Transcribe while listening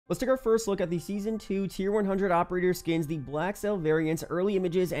Let's take our first look at the Season 2 Tier 100 Operator skins, the Blackcell variants, early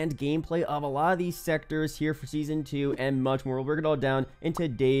images, and gameplay of a lot of these sectors here for Season 2, and much more. We'll break it all down in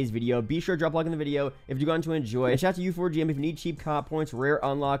today's video. Be sure to drop a like in the video if you're going to enjoy. And shout out to U4GM if you need cheap comp points, rare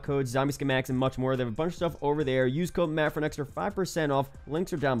unlock codes, zombie schematics, and much more. They have a bunch of stuff over there. Use code MATT for an extra 5% off.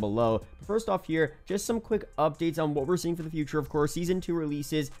 Links are down below. But first off here, just some quick updates on what we're seeing for the future. Of course, Season 2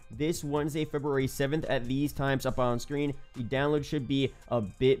 releases this Wednesday, February 7th at these times up on screen. The download should be a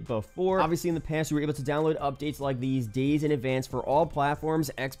bit before. Obviously, in the past, you were able to download updates like these days in advance for all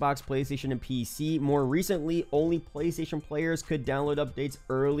platforms, Xbox, PlayStation, and PC. More recently, only PlayStation players could download updates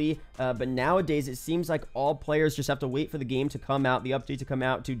early, but nowadays, it seems like all players just have to wait for the game to come out, the update to come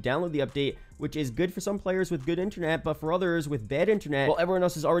out, to download the update, which is good for some players with good internet, but for others with bad internet, while everyone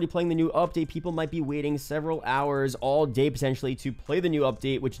else is already playing the new update, people might be waiting several hours, all day potentially, to play the new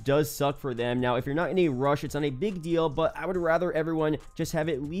update, which does suck for them. Now, if you're not in a rush, it's not a big deal, but I would rather everyone just have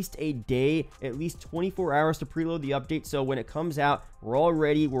at least a day, at least 24 hours to preload the update, so when it comes out, we're all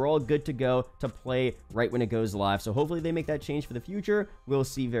ready, we're all good to go to play right when it goes live. So hopefully they make that change for the future. We'll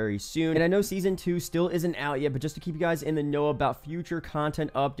see very soon. And I know Season 2 still isn't out yet, but just to keep you guys in the know about future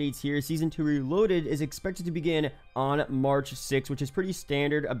content updates here, Season 2 Reloaded is expected to begin on March 6th, which is pretty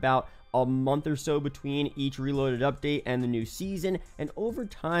standard, about a month or so between each Reloaded update and the new season. And over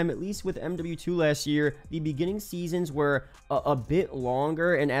time, at least with MW2 last year, the beginning seasons were a bit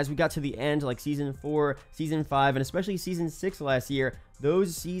longer, and as we got to the end, like Season 4, Season 5, and especially Season 6 last year,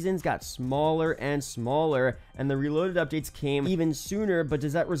 those seasons got smaller and smaller, and the Reloaded updates came even sooner. But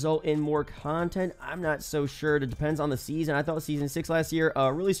does that result in more content? I'm not so sure. It depends on the season. I thought Season 6 last year,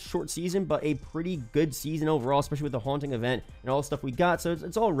 a really short season, but a pretty good season overall, especially with the haunting event and all the stuff we got. So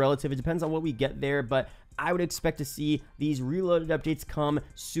it's all relative. It depends on what we get there, but I would expect to see these Reloaded updates come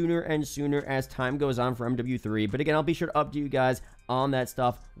sooner and sooner as time goes on for MW3. But again, I'll be sure to update you guys on that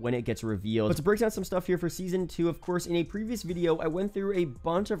stuff when it gets revealed. But to break down some stuff here for Season 2, of course, in a previous video, I went through a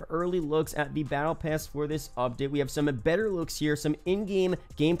bunch of early looks at the Battle Pass for this update. We have some better looks here, some in-game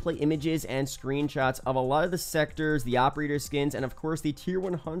gameplay images and screenshots of a lot of the sectors, the operator skins, and of course, the Tier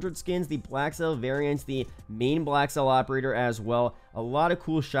 100 skins, the Blackcell variants, the main Blackcell operator as well. A lot of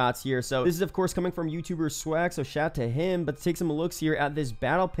cool shots here. So this is, of course, coming from YouTuber Swag, so shout out to him. But to take some looks here at this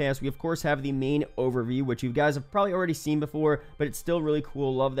Battle Pass, we, of course, have the main overview, which you guys have probably already seen before, but it's still really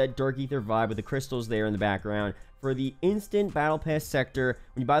cool. Love that dark ether vibe with the crystals there in the background. For the instant Battle Pass sector,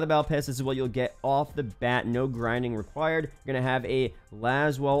 when you buy the Battle Pass, this is what you'll get off the bat. No grinding required. You're going to have a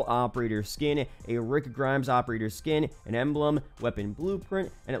Laswell operator skin, a Rick Grimes operator skin, an emblem, weapon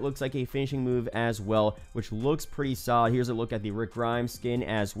blueprint, and it looks like a finishing move as well, which looks pretty solid. Here's a look at the Rick Grimes skin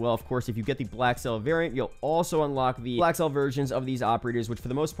as well. Of course, if you get the Blackcell variant, you'll also unlock the Blackcell versions of these operators, which for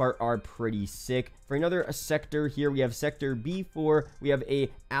the most part are pretty sick. For another sector here, we have Sector B4. We have a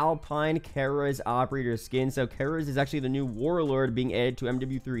Alpine Kara's operator skin. So Kara's is actually the new warlord being added to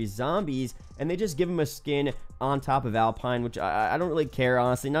MW3 Zombies, and they just give him a skin on top of Alpine, which I don't really care,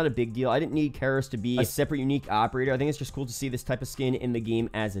 honestly. Not a big deal. I didn't need Kara's to be a separate unique operator. I think it's just cool to see this type of skin in the game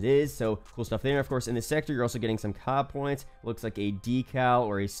as it is. So cool stuff there. Of course, in this sector, you're also getting some COD points. Looks like a decal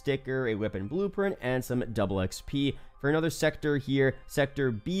or a sticker, a weapon blueprint, and some double XP. For another sector here,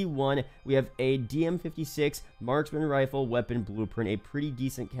 Sector B1, we have a DM56 marksman rifle weapon blueprint, a pretty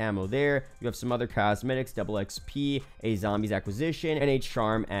decent camo there. You have some other cosmetics, double XP, a zombies acquisition, and a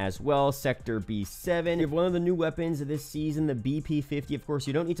charm as well. Sector B7, you have one of the new weapons this season, the BP50. Of course,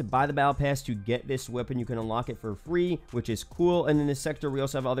 you don't need to buy the Battle Pass to get this weapon. You can unlock it for free, which is cool. And in this sector, we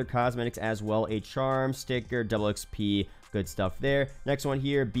also have other cosmetics as well, a charm, sticker, double XP, good stuff there. Next one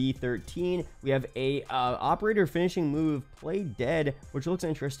here, B13. We have a operator finishing move, Play Dead, which looks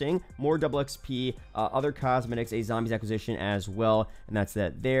interesting. More double XP, other cosmetics, a zombies acquisition as well, and that's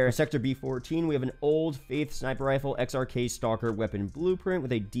that there. Sector B14, we have an Old Faith sniper rifle, XRK stalker weapon blueprint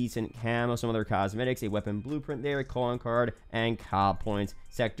with a decent camo, some other cosmetics, a weapon blueprint there, a calling card, and COD points.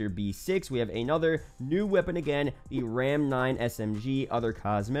 Sector B6, we have another new weapon again, the Ram 9 SMG, other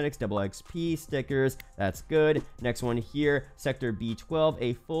cosmetics, double XP, stickers, that's good. Next one here, Sector B12,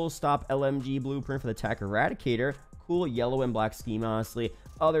 a full stop LMG blueprint for the TAC Eradicator, cool yellow and black scheme, honestly,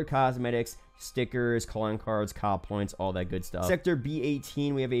 other cosmetics, stickers, calling cards, COD points, all that good stuff. Sector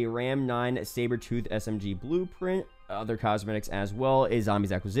B18, we have a Ram 9 Sabertooth SMG blueprint, other cosmetics as well, a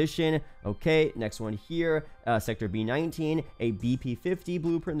zombies acquisition. Okay, next one here, Sector B19, a BP50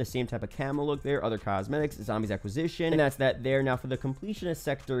 blueprint, the same type of camo look there, other cosmetics, zombies acquisition, and that's that there. Now for the completionist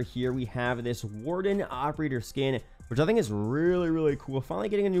sector here, we have this Warden operator skin, which I think is really, really cool. Finally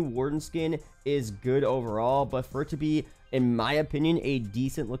getting a new warden skin is good overall, but for it to be, in my opinion, a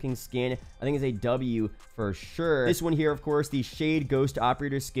decent looking skin, I think is a W for sure. This one here, of course, the Shade Ghost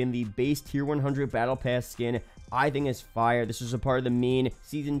Operator skin, the base tier 100 battle pass skin, I think is fire. This is a part of the main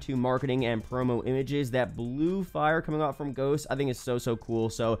season 2 marketing and promo images. That blue fire coming out from Ghost, I think is so cool.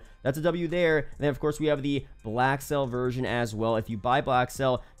 So that's a W there. And then of course we have the Blackcell version as well. If you buy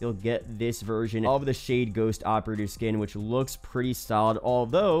Blackcell, you'll get this version of the Shade Ghost Operator skin, which looks pretty solid.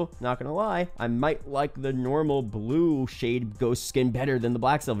 Although, not gonna lie, I might like the normal blue Shade Ghost skin better than the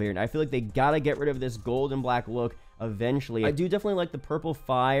Blackcell variant. I feel like they gotta get rid of this gold and black look eventually. I do definitely like the purple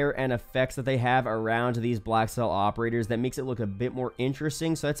fire and effects that they have around these Blackcell operators. That makes it look a bit more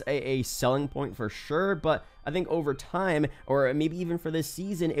interesting, so that's a selling point for sure. But I think over time, or maybe even for this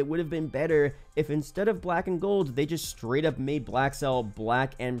season, it would have been better if instead of black and gold, they just straight up made Blackcell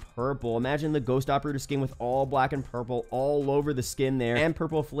black and purple. Imagine the Ghost Operator skin with all black and purple all over the skin there, and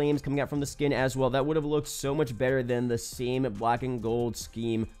purple flames coming out from the skin as well. That would have looked so much better than the same black and gold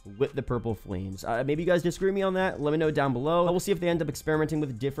scheme with the purple flames. Maybe you guys disagree with me on that. Let me know down below. We'll see if they end up experimenting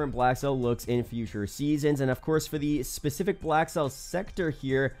with different Blackcell looks in future seasons. And of course, for the specific Blackcell sector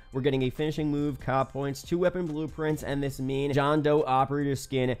here, we're getting a finishing move, cop points, 2 weapon blueprints, and this main John Doe Operator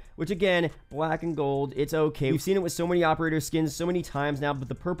skin, which again, black and gold, it's okay. We've seen it with so many operator skins so many times now, but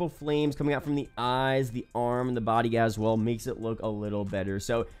the purple flames coming out from the eyes, the arm, and the body as well makes it look a little better.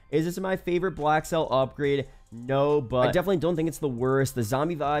 So is this my favorite Blackcell upgrade? No, but I definitely don't think it's the worst. The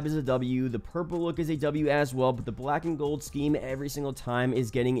zombie vibe is a W, the purple look is a W as well, but the black and gold scheme every single time is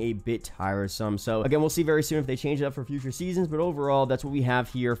getting a bit tiresome. So again, we'll see very soon if they change it up for future seasons, but overall, that's what we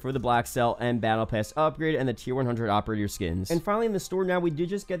have here for the Blackcell and Battle Pass upgrade and the tier 100 operator skins. And finally in the store now, we did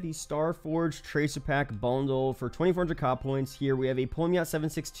just get the Starforged Tracer Pack bundle for 2400 cop points. Here we have a Pulmiat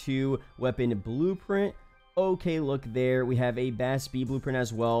 762 weapon blueprint. Okay look there. We have a Bass B blueprint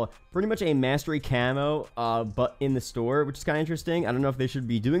as well, pretty much a mastery camo but in the store, which is kind of interesting. I don't know if they should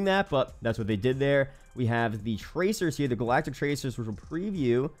be doing that, but that's what they did there. We have the tracers here, the galactic tracers, which will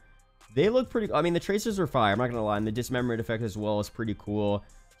preview. They look pretty, I mean, the tracers are fire, I'm not gonna lie, and the dismemberment effect as well is pretty cool.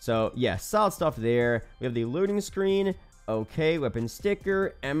 So yeah, solid stuff there. We have the loading screen, okay, weapon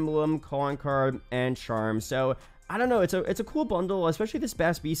sticker, emblem, calling card, and charm. So I don't know, it's a cool bundle, especially this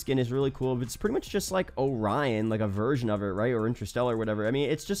Bass B skin is really cool. It's pretty much just like Orion, like a version of it, right? Or Interstellar or whatever. I mean,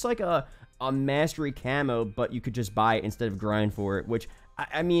 it's just like a mastery camo, but you could just buy it instead of grind for it, which,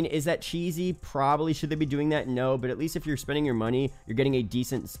 I mean, is that cheesy? Probably. Should they be doing that? No, but at least if you're spending your money, you're getting a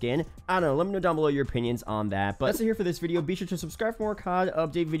decent skin. I don't know. Let me know down below your opinions on that. But that's it here for this video. Be sure to subscribe for more COD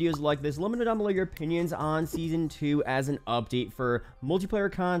update videos like this. Let me know down below your opinions on Season 2 as an update for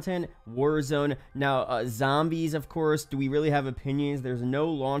multiplayer content, Warzone. Now, Zombies, of course. Do we really have opinions? There's no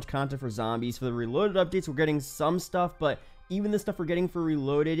launch content for Zombies. For the Reloaded updates, we're getting some stuff, but even the stuff we're getting for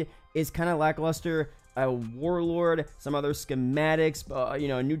Reloaded is kind of lackluster. Warlord, some other schematics, you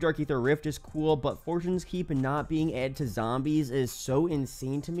know, a new Dark Ether Rift is cool, but Fortune's Keep and not being added to Zombies is so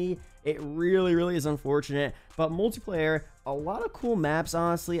insane to me. It really is unfortunate. But multiplayer, a lot of cool maps,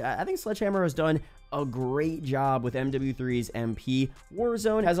 honestly. I think Sledgehammer has done a great job with MW3's MP.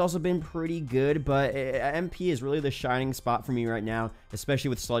 Warzone has also been pretty good, but MP is really the shining spot for me right now, especially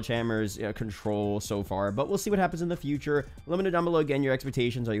with Sledgehammer's control so far. But we'll see what happens in the future. Let me know down below again your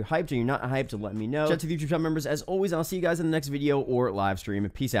expectations. Are you hyped? Are you not hyped? Let me know. Shout out to the YouTube channel members. As always, I'll see you guys in the next video or live stream.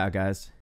 Peace out, guys.